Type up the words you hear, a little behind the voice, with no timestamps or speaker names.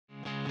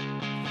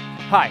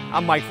Hi,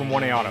 I'm Mike from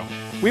 1A Auto.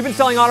 We've been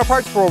selling auto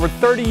parts for over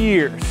 30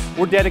 years.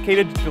 We're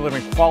dedicated to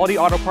delivering quality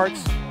auto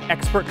parts,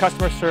 expert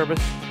customer service,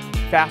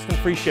 fast and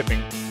free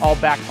shipping, all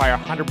backed by our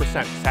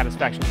 100%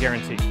 satisfaction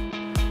guarantee.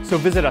 So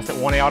visit us at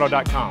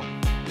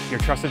 1AAuto.com, your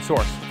trusted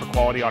source for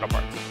quality auto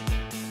parts.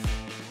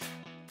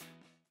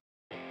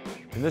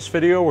 In this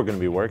video, we're going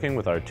to be working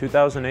with our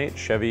 2008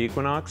 Chevy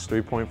Equinox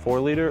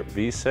 3.4 liter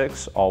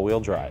V6 all-wheel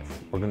drive.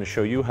 We're going to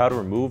show you how to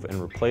remove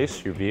and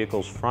replace your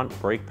vehicle's front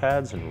brake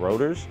pads and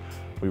rotors.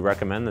 We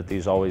recommend that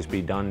these always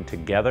be done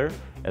together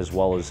as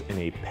well as in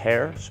a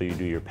pair, so you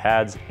do your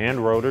pads and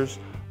rotors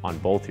on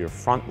both your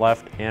front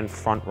left and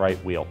front right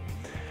wheel.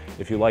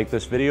 If you like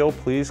this video,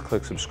 please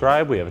click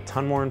subscribe. We have a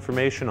ton more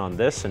information on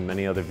this and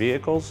many other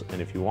vehicles,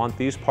 and if you want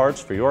these parts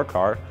for your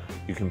car,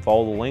 you can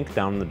follow the link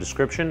down in the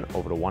description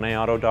over to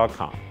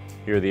 1AAuto.com.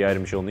 Here are the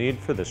items you'll need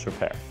for this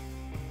repair.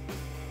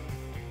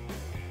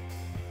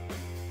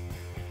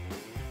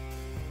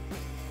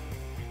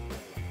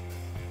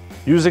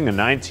 Using a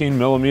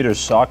 19mm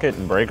socket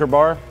and breaker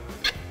bar,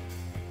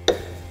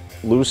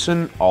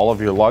 loosen all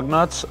of your lug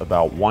nuts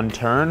about one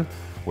turn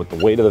with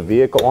the weight of the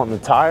vehicle on the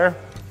tire.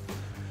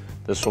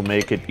 This will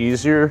make it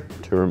easier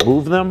to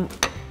remove them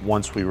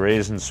once we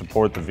raise and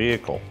support the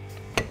vehicle.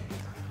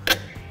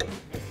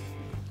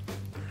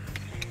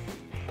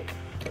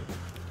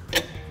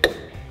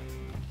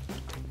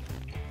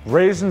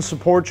 Raise and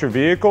support your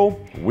vehicle.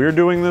 We're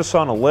doing this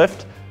on a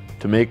lift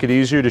to make it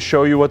easier to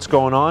show you what's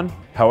going on.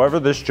 However,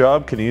 this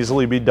job can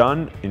easily be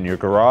done in your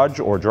garage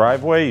or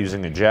driveway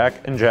using a jack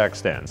and jack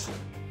stands.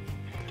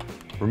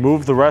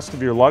 Remove the rest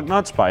of your lug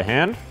nuts by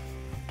hand.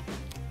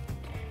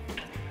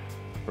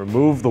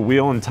 Remove the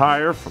wheel and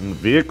tire from the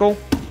vehicle.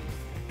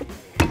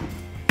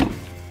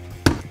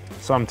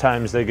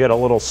 Sometimes they get a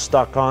little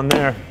stuck on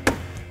there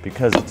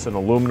because it's an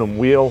aluminum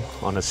wheel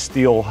on a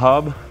steel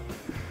hub.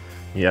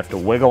 You have to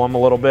wiggle them a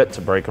little bit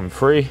to break them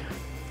free.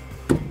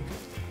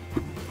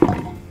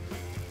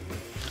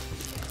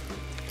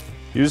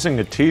 Using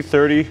a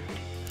T30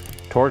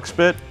 Torx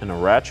bit and a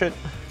ratchet,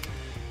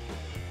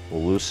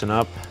 we'll loosen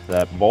up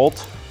that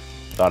bolt.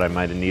 Thought I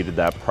might have needed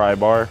that pry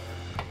bar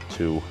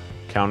to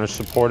counter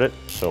support it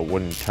so it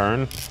wouldn't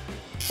turn.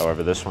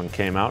 However, this one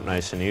came out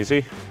nice and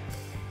easy.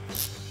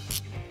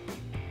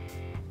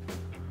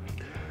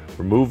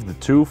 Remove the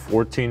two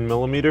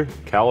 14mm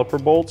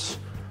caliper bolts,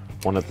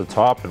 one at the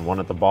top and one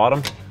at the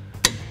bottom,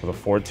 with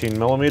a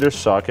 14mm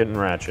socket and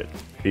ratchet.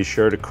 Be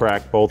sure to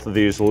crack both of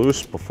these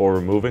loose before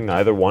removing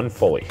either one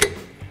fully.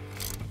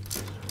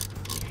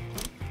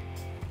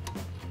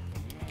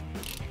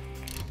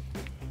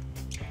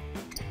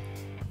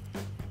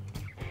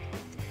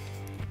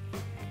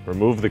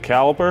 Remove the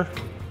caliper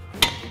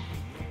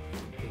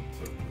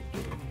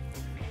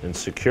and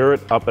secure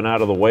it up and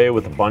out of the way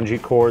with a bungee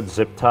cord,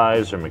 zip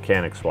ties, or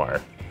mechanics wire.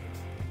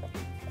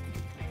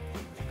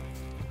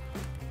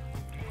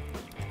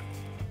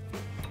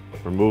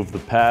 Remove the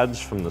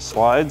pads from the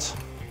slides.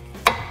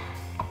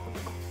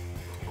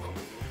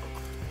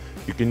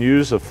 You can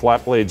use a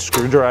flat blade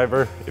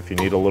screwdriver if you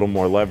need a little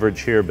more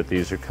leverage here, but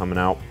these are coming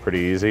out pretty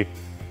easy.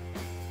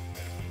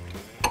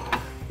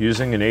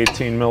 Using an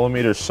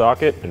 18mm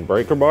socket and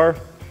breaker bar,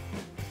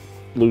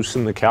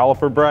 loosen the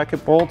caliper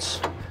bracket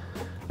bolts.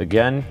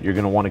 Again, you're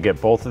going to want to get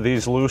both of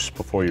these loose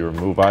before you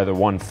remove either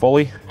one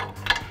fully.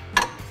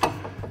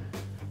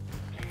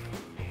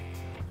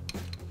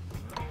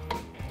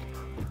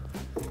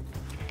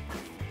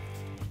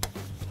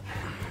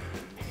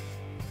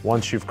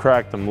 Once you've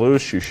cracked them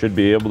loose, you should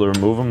be able to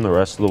remove them the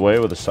rest of the way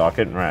with a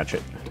socket and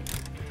ratchet.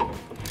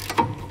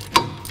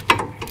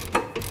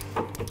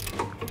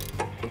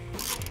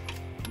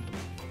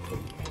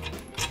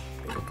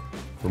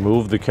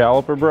 Remove the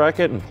caliper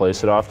bracket and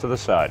place it off to the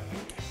side.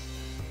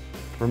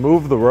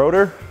 Remove the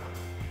rotor.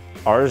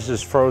 Ours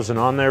is frozen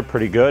on there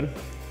pretty good.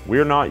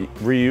 We're not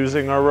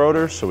reusing our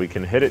rotor, so we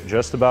can hit it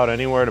just about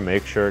anywhere to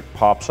make sure it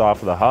pops off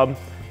of the hub.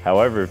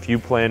 However, if you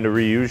plan to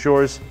reuse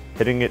yours,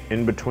 hitting it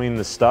in between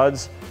the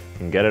studs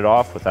can get it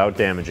off without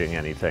damaging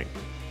anything.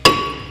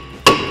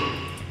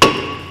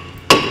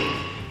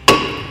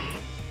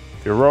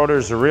 If your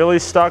rotors are really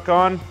stuck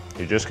on,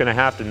 you're just going to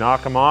have to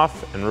knock them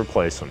off and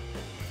replace them.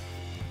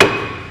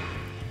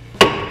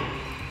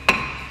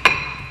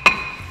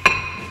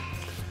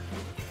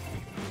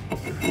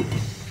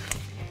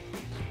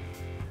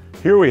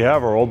 Here we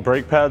have our old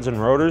brake pads and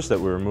rotors that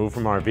we removed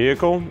from our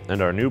vehicle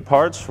and our new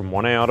parts from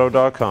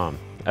 1AAuto.com.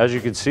 As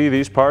you can see,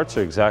 these parts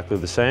are exactly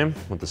the same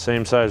with the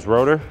same size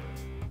rotor.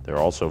 They're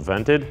also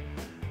vented.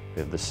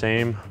 We have the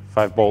same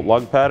 5-bolt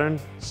lug pattern,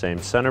 same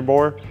center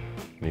bore,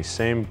 and the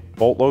same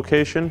bolt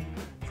location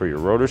for your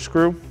rotor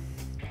screw.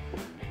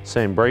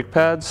 Same brake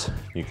pads.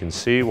 You can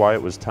see why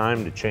it was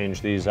time to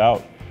change these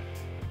out.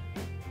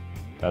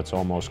 That's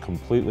almost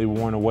completely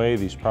worn away.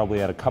 These probably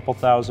had a couple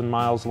thousand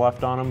miles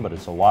left on them, but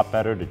it's a lot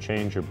better to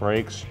change your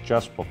brakes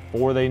just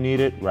before they need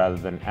it rather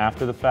than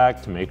after the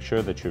fact to make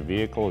sure that your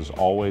vehicle is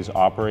always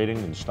operating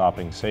and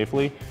stopping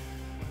safely.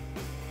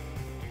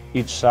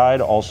 Each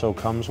side also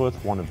comes with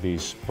one of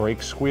these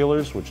brake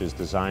squealers, which is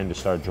designed to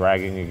start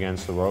dragging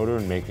against the rotor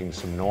and making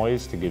some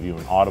noise to give you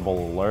an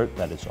audible alert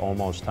that it's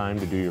almost time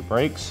to do your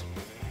brakes.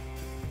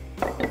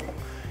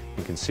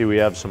 You can see we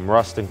have some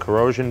rust and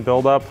corrosion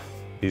buildup.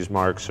 These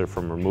marks are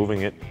from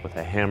removing it with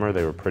a hammer.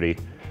 They were pretty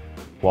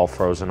well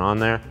frozen on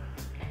there.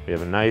 We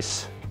have a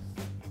nice,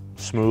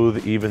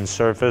 smooth, even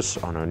surface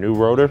on our new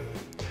rotor.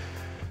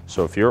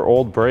 So if your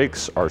old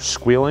brakes are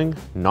squealing,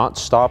 not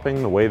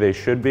stopping the way they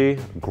should be,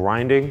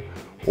 grinding,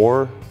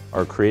 or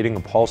are creating a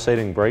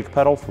pulsating brake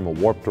pedal from a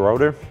warped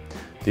rotor,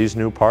 these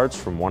new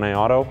parts from 1A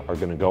Auto are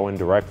going to go in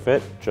direct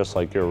fit, just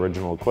like your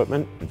original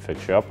equipment, and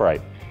fix you up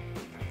right.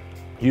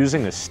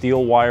 Using a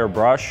steel wire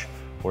brush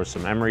or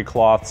some emery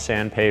cloth,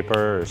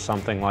 sandpaper, or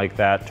something like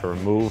that to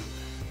remove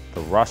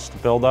the rust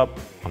buildup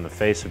on the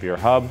face of your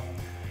hub,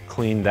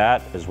 clean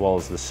that as well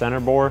as the center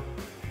bore,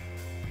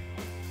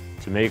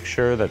 to make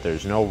sure that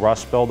there's no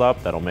rust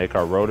buildup that'll make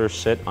our rotor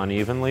sit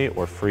unevenly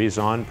or freeze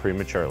on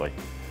prematurely.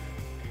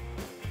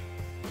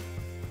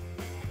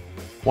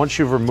 Once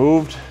you've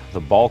removed the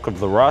bulk of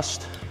the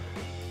rust,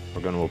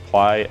 we're going to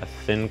apply a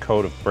thin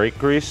coat of brake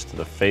grease to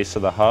the face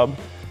of the hub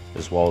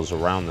as well as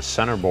around the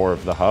center bore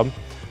of the hub.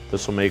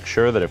 This will make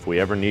sure that if we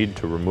ever need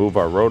to remove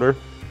our rotor,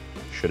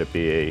 should it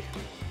be a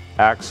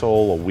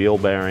axle, a wheel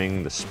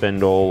bearing, the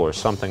spindle, or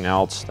something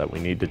else that we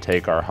need to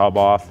take our hub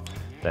off,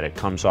 that it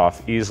comes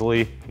off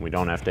easily. We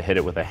don't have to hit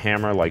it with a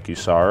hammer like you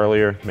saw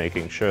earlier,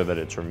 making sure that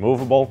it's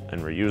removable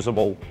and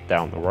reusable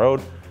down the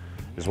road,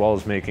 as well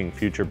as making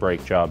future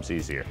brake jobs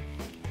easier.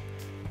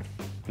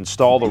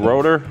 Install the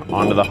rotor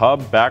onto the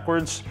hub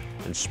backwards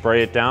and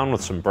spray it down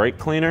with some brake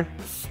cleaner.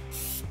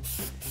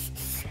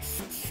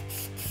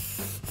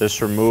 This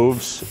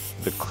removes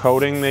the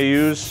coating they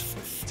use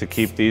to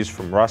keep these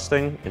from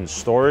rusting in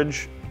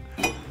storage.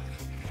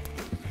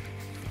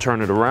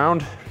 Turn it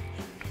around.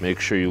 Make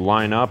sure you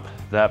line up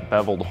that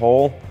beveled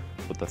hole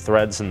with the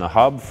threads in the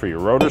hub for your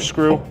rotor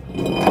screw.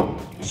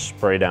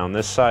 Spray down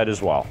this side as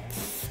well.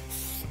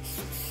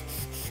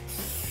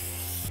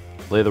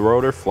 Lay the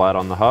rotor flat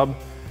on the hub.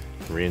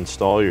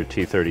 Reinstall your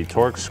T30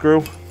 torque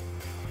screw.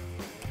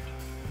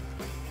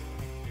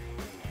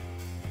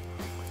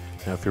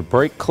 Now if your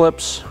brake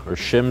clips or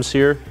shims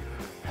here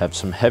have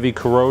some heavy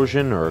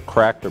corrosion or are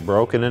cracked or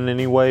broken in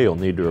any way, you'll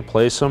need to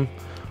replace them.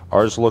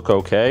 Ours look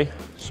okay,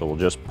 so we'll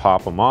just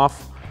pop them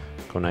off.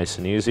 Go nice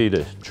and easy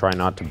to try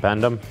not to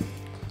bend them.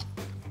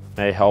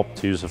 May help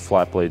to use a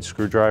flat blade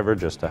screwdriver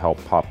just to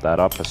help pop that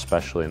up,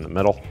 especially in the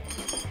middle.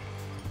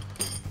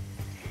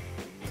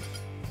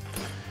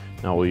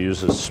 Now we'll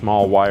use a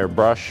small wire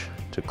brush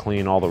to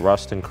clean all the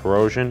rust and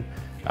corrosion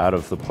out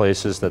of the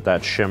places that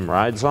shim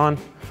rides on.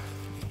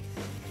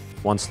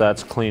 Once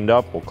that's cleaned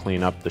up, we'll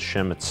clean up the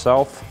shim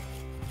itself.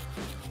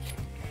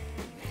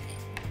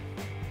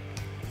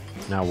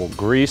 Now we'll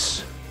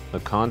grease the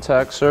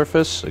contact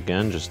surface.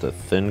 Again, just a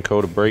thin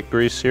coat of brake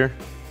grease here.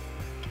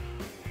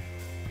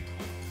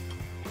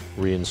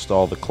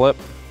 Reinstall the clip.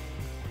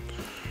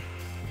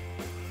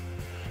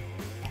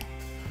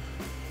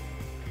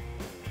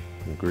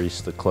 And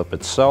grease the clip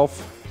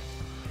itself.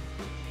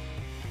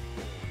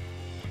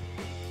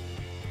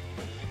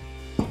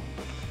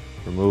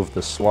 Remove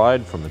the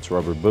slide from its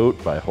rubber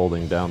boot by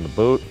holding down the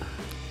boot,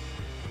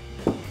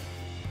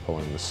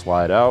 pulling the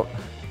slide out.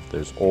 If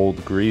there's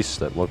old grease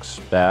that looks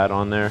bad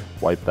on there,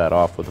 wipe that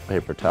off with a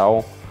paper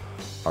towel.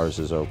 Ours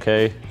is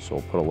okay, so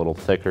we'll put a little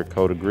thicker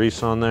coat of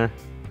grease on there.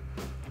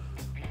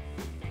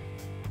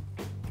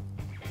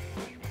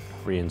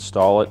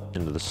 Reinstall it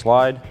into the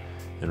slide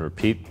and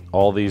repeat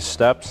all these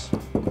steps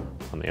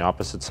on the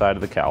opposite side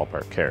of the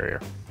caliper carrier.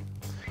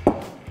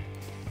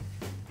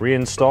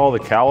 Reinstall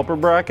the caliper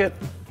bracket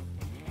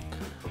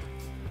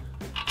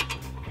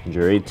and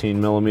your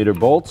 18mm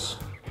bolts.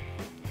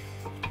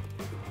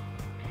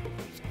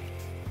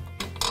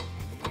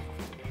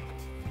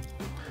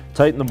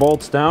 Tighten the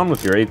bolts down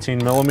with your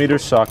 18mm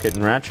socket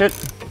and ratchet.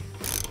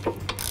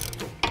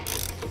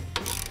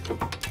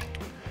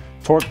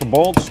 Torque the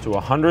bolts to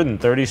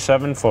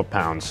 137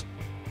 foot-pounds.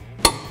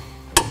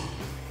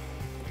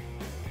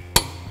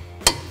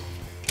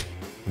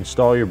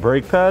 Install your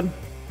brake pad.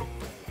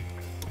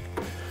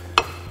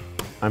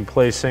 I'm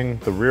placing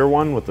the rear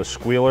one with the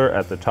squealer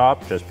at the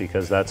top just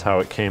because that's how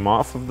it came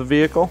off of the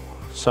vehicle.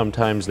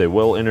 Sometimes they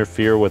will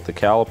interfere with the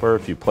caliper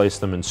if you place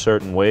them in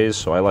certain ways,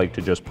 so I like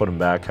to just put them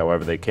back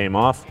however they came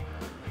off.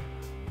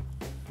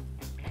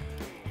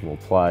 We'll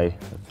apply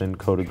a thin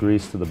coat of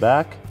grease to the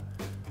back.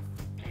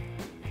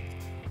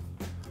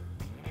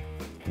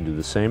 And do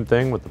the same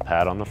thing with the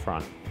pad on the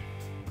front.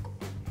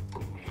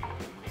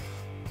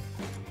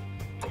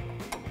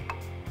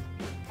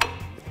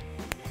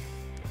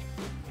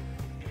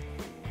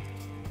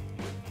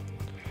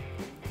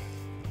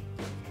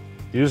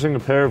 Using a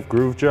pair of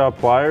groove jaw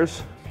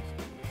pliers,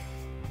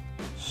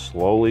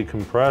 slowly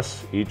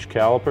compress each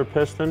caliper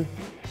piston.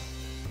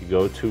 If you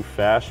go too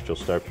fast, you'll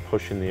start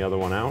pushing the other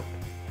one out.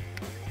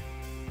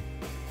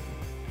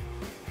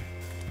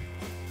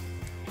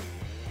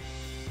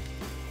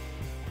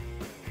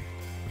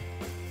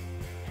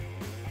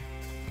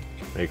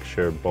 Make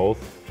sure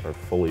both are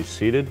fully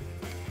seated.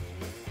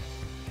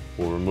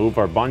 We'll remove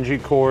our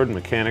bungee cord,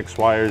 mechanics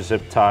wire,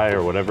 zip tie,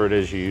 or whatever it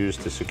is you use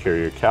to secure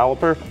your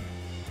caliper.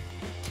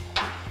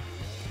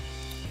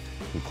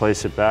 And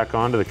place it back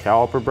onto the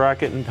caliper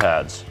bracket and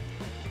pads.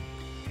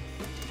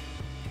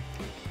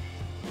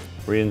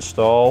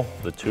 Reinstall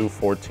the two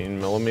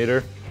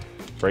 14mm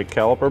brake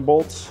caliper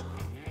bolts.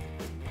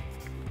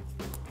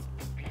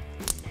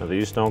 Now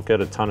these don't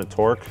get a ton of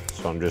torque,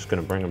 so I'm just going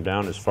to bring them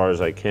down as far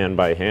as I can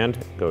by hand,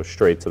 go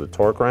straight to the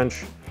torque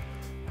wrench.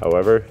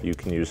 However, you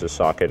can use a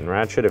socket and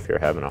ratchet if you're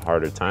having a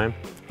harder time.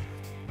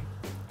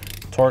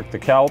 Torque the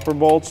caliper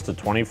bolts to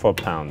 20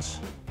 foot-pounds.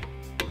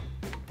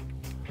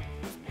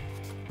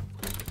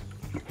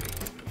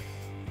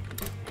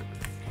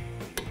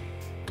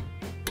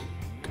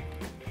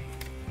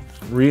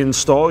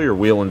 Reinstall your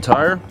wheel and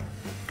tire.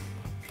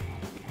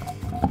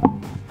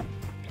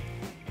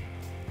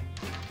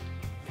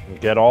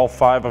 Get all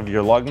 5 of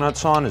your lug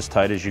nuts on as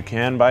tight as you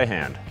can by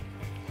hand.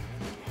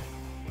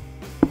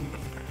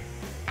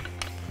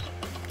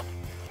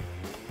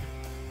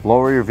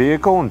 Lower your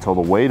vehicle until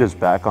the weight is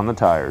back on the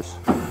tires.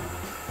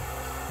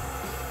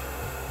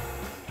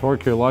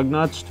 Torque your lug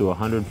nuts to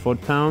 100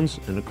 foot-pounds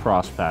in a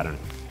cross pattern.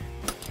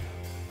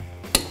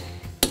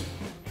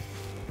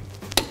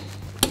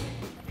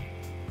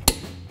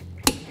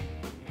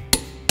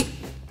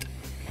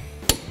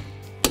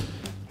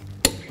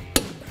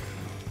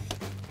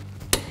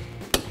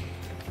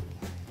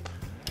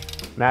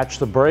 Match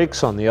the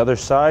brakes on the other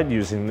side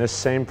using this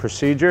same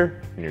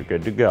procedure, and you're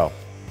good to go.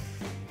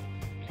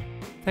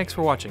 Thanks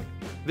for watching.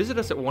 Visit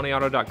us at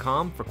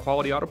oneauto.com for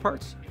quality auto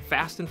parts,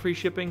 fast and free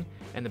shipping,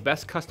 and the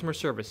best customer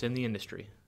service in the industry.